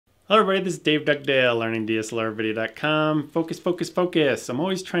Hello everybody, this is Dave Dugdale, learningdslrvideo.com. Focus, focus, focus. I'm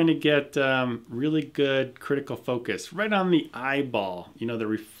always trying to get really good critical focus right on the eyeball, you know, the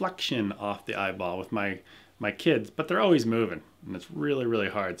reflection off the eyeball with my kids, but they're always moving and it's really, really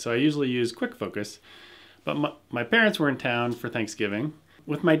hard. So I usually use quick focus, but my parents were in town for Thanksgiving.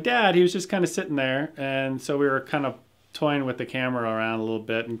 With my dad, he was just kind of sitting there, and so we were kind of toying with the camera around a little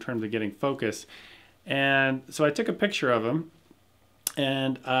bit in terms of getting focus. And so I took a picture of him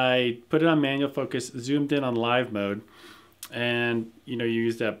and I put it on manual focus, zoomed in on live mode, and you know, you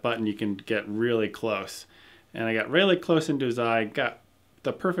use that button, you can get really close. And I got really close into his eye, got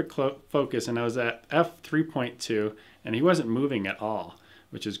the perfect focus, and I was at f3.2 and he wasn't moving at all,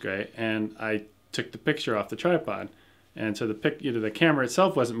 which is great. And I took the picture off the tripod, and so the camera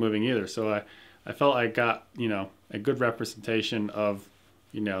itself wasn't moving either. So I felt I got, you know, a good representation of,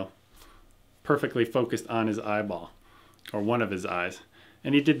 you know, perfectly focused on his eyeball, or one of his eyes.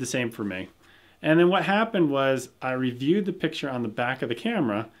 And he did the same for me. And then what happened was I reviewed the picture on the back of the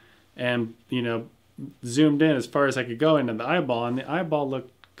camera and, you know, zoomed in as far as I could go into the eyeball, and the eyeball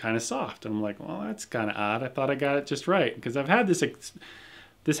looked kind of soft. And I'm like, well, that's kind of odd. I thought I got it just right, because I've had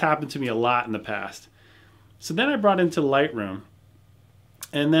this happen to me a lot in the past. So then I brought it into Lightroom,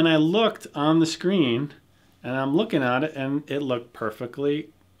 and then I looked on the screen, and I'm looking at it, and it looked perfectly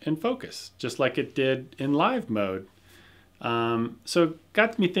in focus, just like it did in live mode. So it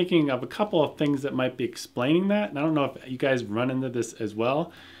got me thinking of a couple of things that might be explaining that. And I don't know if you guys run into this as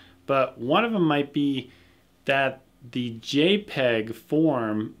well, but one of them might be that the JPEG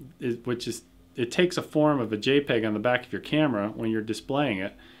form, it takes a form of a JPEG on the back of your camera when you're displaying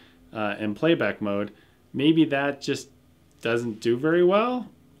it in playback mode. Maybe that just doesn't do very well,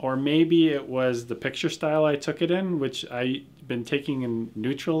 or maybe it was the picture style I took it in, which I've been taking in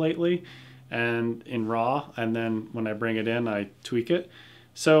neutral lately and in RAW, and then when I bring it in I tweak it.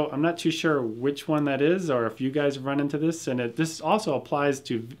 So I'm not too sure which one that is, or if you guys run into this. And this also applies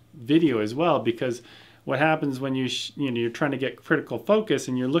to video as well, because what happens when you're trying to get critical focus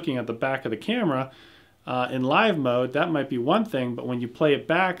and you're looking at the back of the camera in live mode, that might be one thing, but when you play it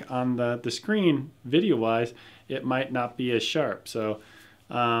back on the screen video wise, it might not be as sharp. So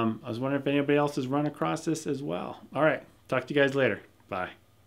I was wondering if anybody else has run across this as well. All right, talk to you guys later. Bye.